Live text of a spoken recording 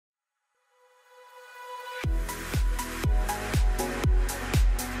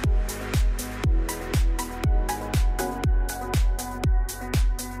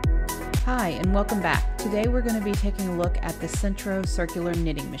and welcome back. Today we're going to be taking a look at the Sentro circular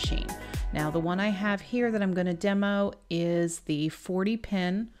knitting machine. Now the one I have here that I'm going to demo is the 40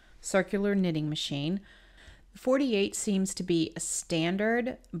 pin circular knitting machine. 48 seems to be a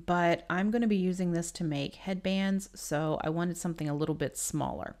standard, but I'm going to be using this to make headbands, so I wanted something a little bit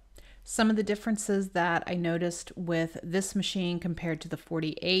smaller. Some of the differences that I noticed with this machine compared to the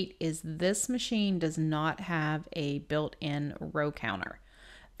 48 is this machine does not have a built-in row counter.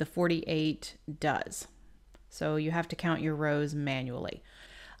 The 48 does. So you have to count your rows manually.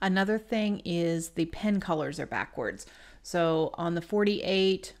 Another thing is the pin colors are backwards. So on the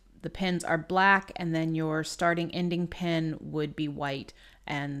 48, the pins are black, and then your starting ending pin would be white,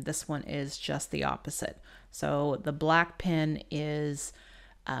 and this one is just the opposite. So the black pin is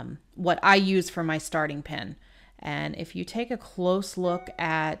what I use for my starting pin. And if you take a close look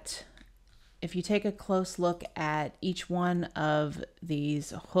at each one of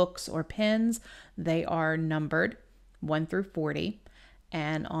these hooks or pins, they are numbered 1 through 40.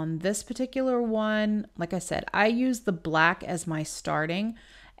 And on this particular one, like I said, I use the black as my starting,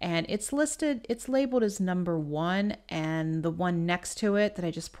 and it's labeled as number 1, and the one next to it that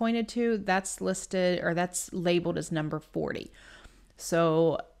I just pointed to, that's labeled as number 40.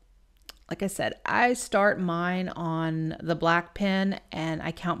 So like I said, I start mine on the black pin and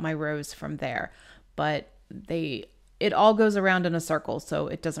I count my rows from there, but it all goes around in a circle, so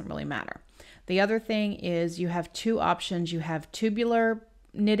it doesn't really matter. The other thing is you have two options. You have tubular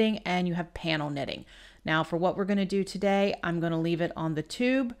knitting and you have panel knitting. Now for what we're going to do today, I'm going to leave it on the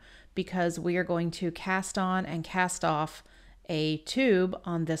tube because we are going to cast on and cast off a tube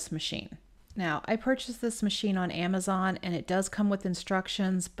on this machine. Now, I purchased this machine on Amazon and it does come with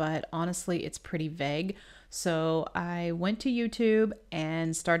instructions, but honestly, it's pretty vague. So I went to YouTube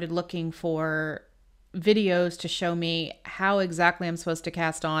and started looking for videos to show me how exactly I'm supposed to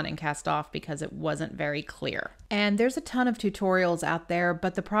cast on and cast off because it wasn't very clear. And there's a ton of tutorials out there,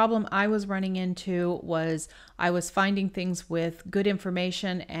 but the problem I was running into was I was finding things with good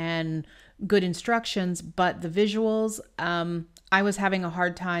information and good instructions, but the visuals, I was having a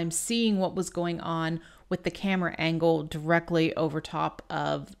hard time seeing what was going on with the camera angle directly over top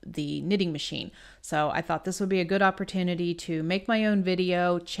of the knitting machine. So I thought this would be a good opportunity to make my own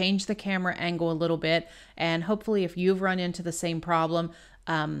video, change the camera angle a little bit, and hopefully if you've run into the same problem,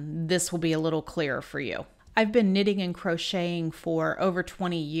 this will be a little clearer for you. I've been knitting and crocheting for over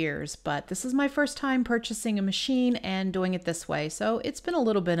 20 years, but this is my first time purchasing a machine and doing it this way, so it's been a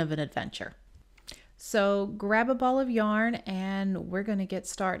little bit of an adventure. So grab a ball of yarn and we're going to get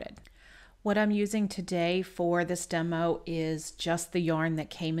started. What I'm using today for this demo is just the yarn that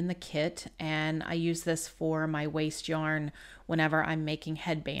came in the kit, and I use this for my waste yarn whenever I'm making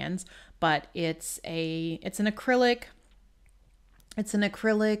headbands, but it's an acrylic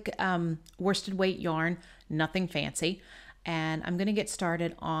worsted weight yarn, nothing fancy. And I'm going to get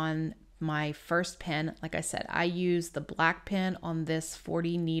started on my first pin. Like I said, I use the black pin on this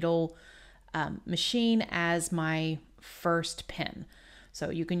 40 needle machine as my first pin. So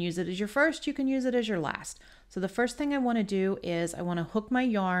you can use it as your first, you can use it as your last. So the first thing I want to do is I want to hook my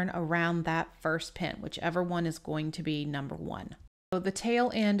yarn around that first pin, whichever one is going to be number 1. So the tail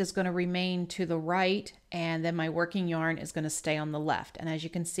end is going to remain to the right, and then my working yarn is going to stay on the left. And as you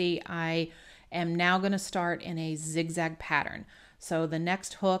can see, I am now going to start in a zigzag pattern. So the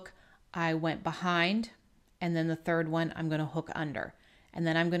next hook I went behind, and then the third one I'm going to hook under. And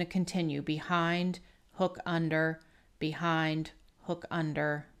then I'm going to continue behind, hook under, behind, hook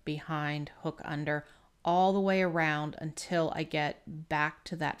under, behind, hook under, all the way around until I get back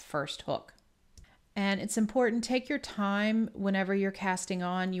to that first hook. And it's important, take your time whenever you're casting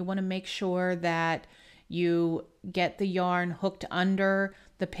on. You want to make sure that you get the yarn hooked under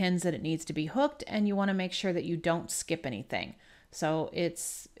the pins that it needs to be hooked, and you want to make sure that you don't skip anything. So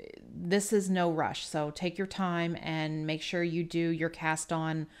this is no rush. So take your time and make sure you do your cast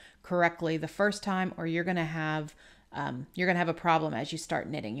on correctly the first time, or you're going to have a problem as you start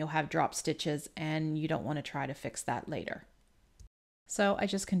knitting. You'll have drop stitches and you don't want to try to fix that later. So I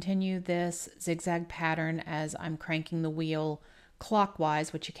just continue this zigzag pattern as I'm cranking the wheel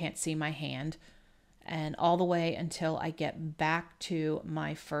clockwise, which you can't see my hand, and all the way until I get back to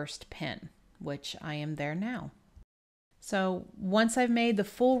my first pin, which I am there now. So once I've made the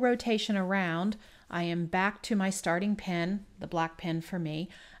full rotation around, I am back to my starting pin, the black pin for me,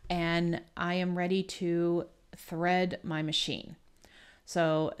 and I am ready to thread my machine.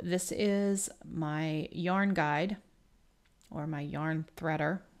 So this is my yarn guide or my yarn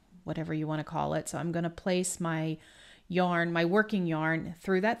threader, whatever you want to call it. So I'm going to place my yarn, my working yarn,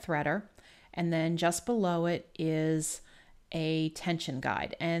 through that threader, and then just below it is a tension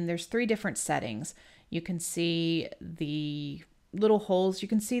guide, and there's 3 different settings. You can see the little holes. You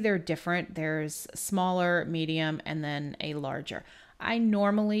can see they're different. There's smaller, medium, and then a larger. I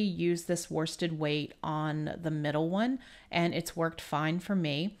normally use this worsted weight on the middle one, and it's worked fine for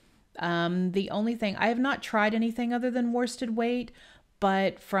me. The only thing, I have not tried anything other than worsted weight,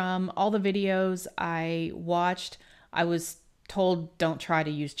 but from all the videos I watched, I was told don't try to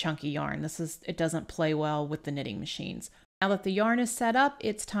use chunky yarn. It doesn't play well with the knitting machines. Now that the yarn is set up,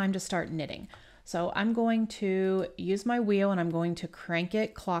 it's time to start knitting. So I'm going to use my wheel and I'm going to crank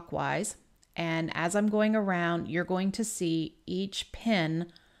it clockwise. And as I'm going around, you're going to see each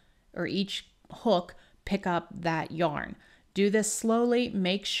pin or each hook pick up that yarn. Do this slowly.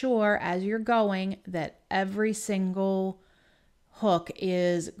 Make sure as you're going that every single hook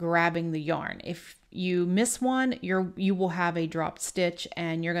is grabbing the yarn. If you miss one, you will have a dropped stitch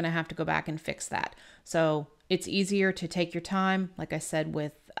and you're going to have to go back and fix that. So it's easier to take your time. Like I said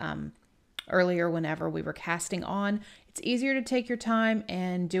with earlier, whenever we were casting on, it's easier to take your time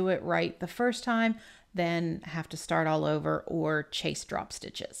and do it right the first time than have to start all over or chase drop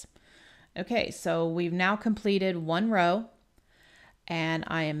stitches. Okay, so we've now completed 1 row and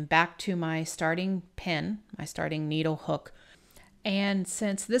I am back to my starting pin, my starting needle hook. And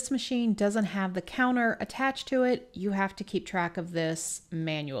since this machine doesn't have the counter attached to it, you have to keep track of this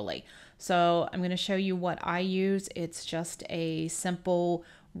manually. So I'm going to show you what I use. It's just a simple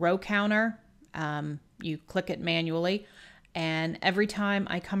row counter. You click it manually, and every time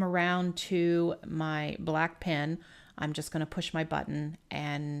I come around to my black pin, I'm just going to push my button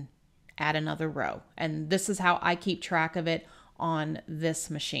and add another row. And this is how I keep track of it on this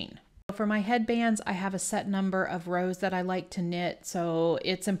machine. For my headbands, I have a set number of rows that I like to knit, so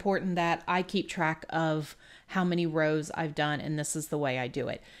it's important that I keep track of how many rows I've done, and this is the way I do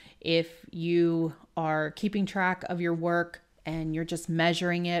it. If you are keeping track of your work and you're just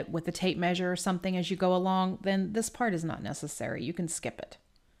measuring it with a tape measure or something as you go along, then this part is not necessary. You can skip it.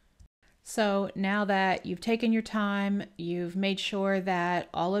 So now that you've taken your time, you've made sure that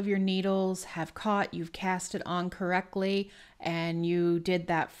all of your needles have caught, you've cast it on correctly, and you did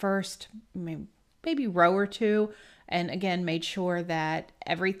that first maybe row or 2, and again made sure that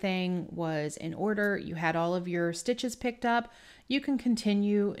everything was in order, you had all of your stitches picked up, you can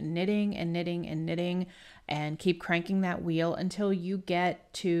continue knitting and knitting and knitting and keep cranking that wheel until you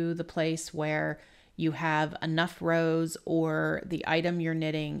get to the place where you have enough rows or the item you're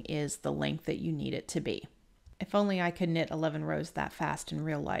knitting is the length that you need it to be. If only I could knit 11 rows that fast in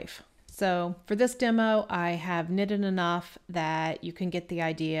real life. So for this demo, I have knitted enough that you can get the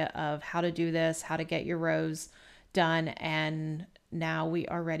idea of how to do this, how to get your rows done, and now we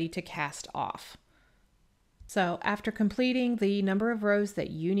are ready to cast off. So after completing the number of rows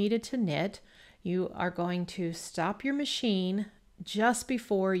that you needed to knit, you are going to stop your machine just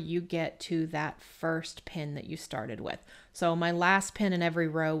before you get to that first pin that you started with. So my last pin in every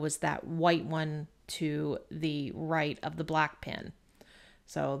row was that white one to the right of the black pin.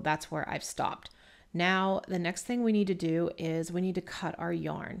 So that's where I've stopped. Now the next thing we need to do is we need to cut our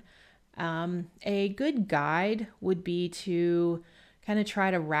yarn. A good guide would be to kind of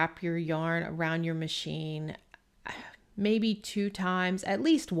try to wrap your yarn around your machine maybe 2 times, at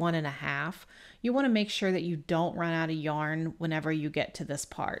least 1.5. You want to make sure that you don't run out of yarn whenever you get to this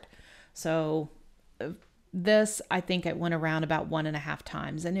part. So this, I think it went around about 1.5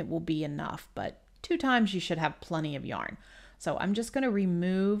 times and it will be enough, but 2 times you should have plenty of yarn. So I'm just going to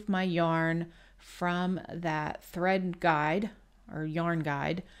remove my yarn from that thread guide or yarn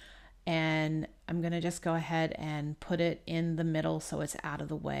guide, and I'm going to just go ahead and put it in the middle so it's out of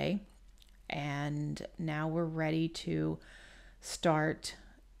the way. And now we're ready to start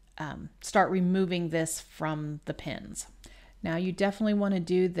removing this from the pins. Now you definitely want to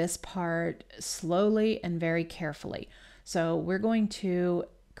do this part slowly and very carefully. So we're going to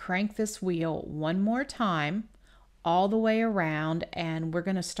crank this wheel one more time all the way around, and we're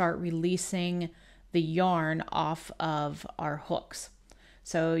going to start releasing the yarn off of our hooks.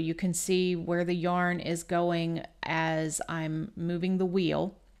 So you can see where the yarn is going as I'm moving the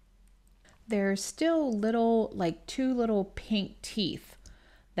wheel. There's still like 2 little pink teeth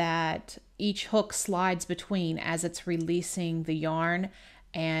that each hook slides between as it's releasing the yarn,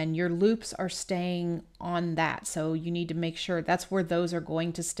 and your loops are staying on that. So you need to make sure that's where those are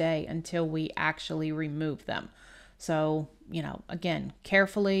going to stay until we actually remove them. So, again,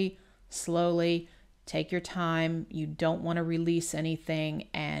 carefully, slowly, take your time. You don't want to release anything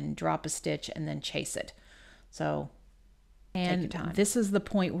and drop a stitch and then chase it. So, and this is the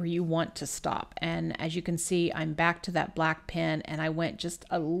point where you want to stop. And as you can see, I'm back to that black pin and I went just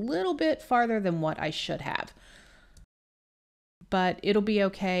a little bit farther than what I should have. but it'll be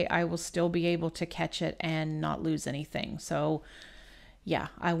okay. I will still be able to catch it and not lose anything. So yeah,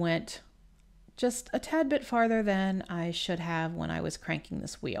 I went just a tad bit farther than I should have when I was cranking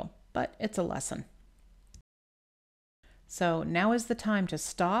this wheel, but it's a lesson. So now is the time to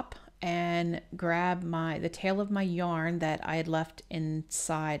stop and grab the tail of my yarn that I had left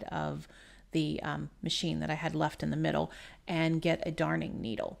inside of the machine that I had left in the middle and get a darning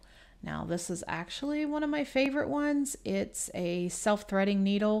needle. Now this is actually one of my favorite ones. It's a self-threading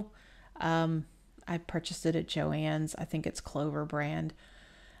needle. I purchased it at Joann's. I think it's Clover brand.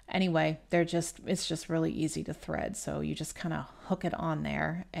 Anyway, it's just really easy to thread. So you just kind of hook it on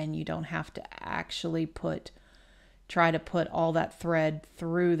there and you don't have to actually try to put all that thread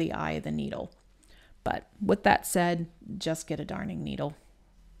through the eye of the needle. But with that said, just get a darning needle.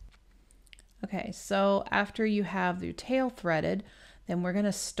 Okay, so after you have your tail threaded, then we're going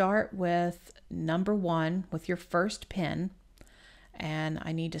to start with number 1 with your first pin. And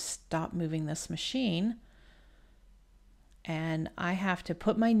I need to stop moving this machine. And I have to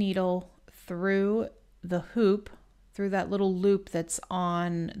put my needle through the hoop, through that little loop that's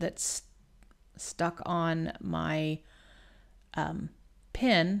stuck on my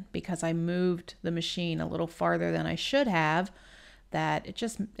pin, because I moved the machine a little farther than I should have. That it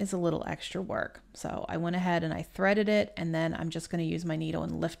just is a little extra work. So I went ahead and I threaded it, and then I'm just going to use my needle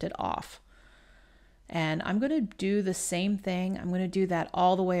and lift it off. And I'm going to do the same thing. I'm going to do that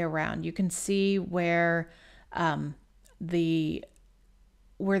all the way around. You can see where the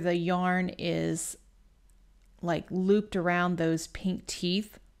yarn is like looped around those pink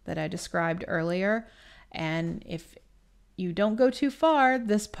teeth that I described earlier. And if you don't go too far,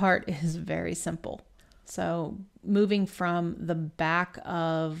 this part is very simple. So moving from the back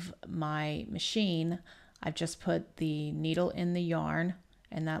of my machine, I've just put the needle in the yarn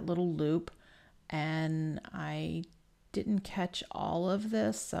and that little loop, and I didn't catch all of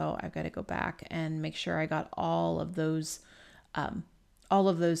this, so I've got to go back and make sure I got all of those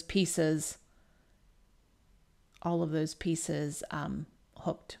pieces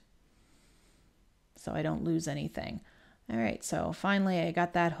hooked, so I don't lose anything. All right, so finally I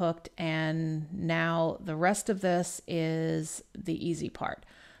got that hooked, and now the rest of this is the easy part.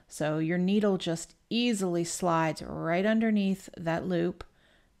 So your needle just easily slides right underneath that loop,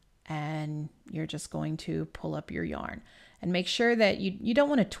 and you're just going to pull up your yarn. And make sure that you don't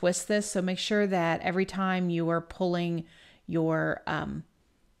want to twist this, so make sure that every time you are pulling the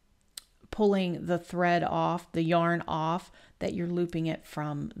thread off, the yarn off, that you're looping it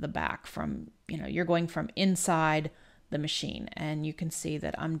from the back, you're going from inside the machine. And you can see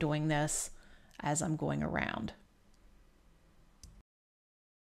that I'm doing this as I'm going around.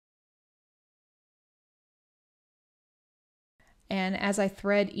 And as I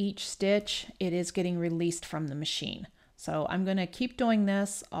thread each stitch, it is getting released from the machine. So I'm going to keep doing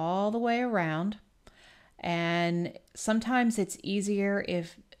this all the way around. And sometimes it's easier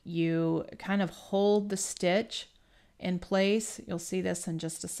if you kind of hold the stitch in place. You'll see this in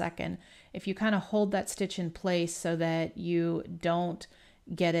just a second. If you kind of hold that stitch in place so that you don't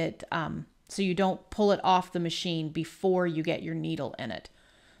get it, so you don't pull it off the machine before you get your needle in it.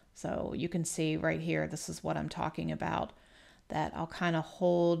 So you can see right here, this is what I'm talking about, that I'll kind of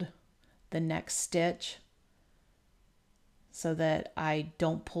hold the next stitch so that I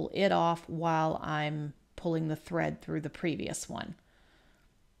don't pull it off while I'm pulling the thread through the previous one.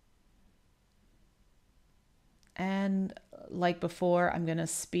 And like before, I'm going to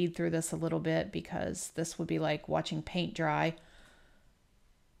speed through this a little bit because this would be like watching paint dry.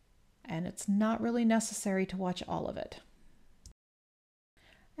 And it's not really necessary to watch all of it.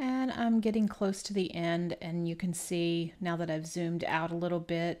 And I'm getting close to the end, and you can see now that I've zoomed out a little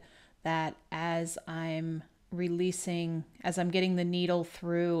bit that as I'm getting the needle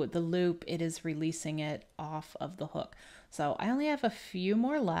through the loop, it is releasing it off of the hook. So I only have a few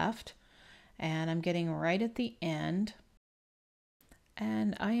more left, and I'm getting right at the end.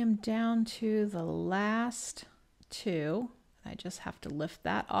 And I am down to the last two. I just have to lift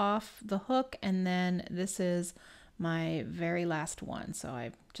that off the hook, and then this is my very last one. So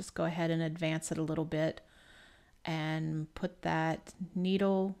I just go ahead and advance it a little bit and put that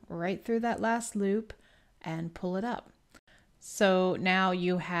needle right through that last loop and pull it up. So now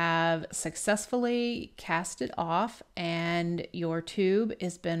you have successfully cast it off, and your tube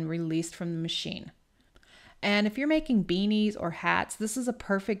has been released from the machine. And if you're making beanies or hats, this is a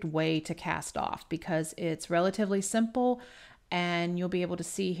perfect way to cast off because it's relatively simple, and you'll be able to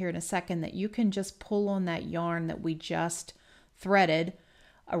see here in a second that you can just pull on that yarn that we just threaded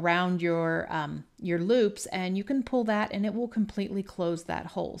around your loops, and you can pull that and it will completely close that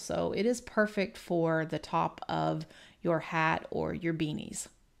hole. So it is perfect for the top of your hat or your beanies.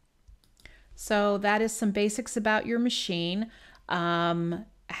 So that is some basics about your machine,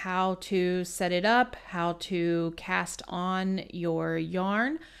 how to set it up, how to cast on your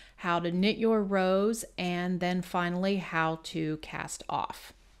yarn, how to knit your rows, and then finally how to cast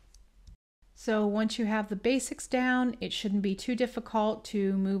off. So once you have the basics down, it shouldn't be too difficult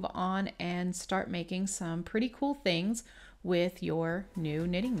to move on and start making some pretty cool things with your new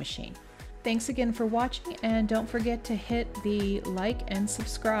knitting machine. Thanks again for watching, and don't forget to hit the like and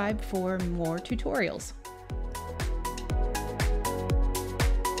subscribe for more tutorials.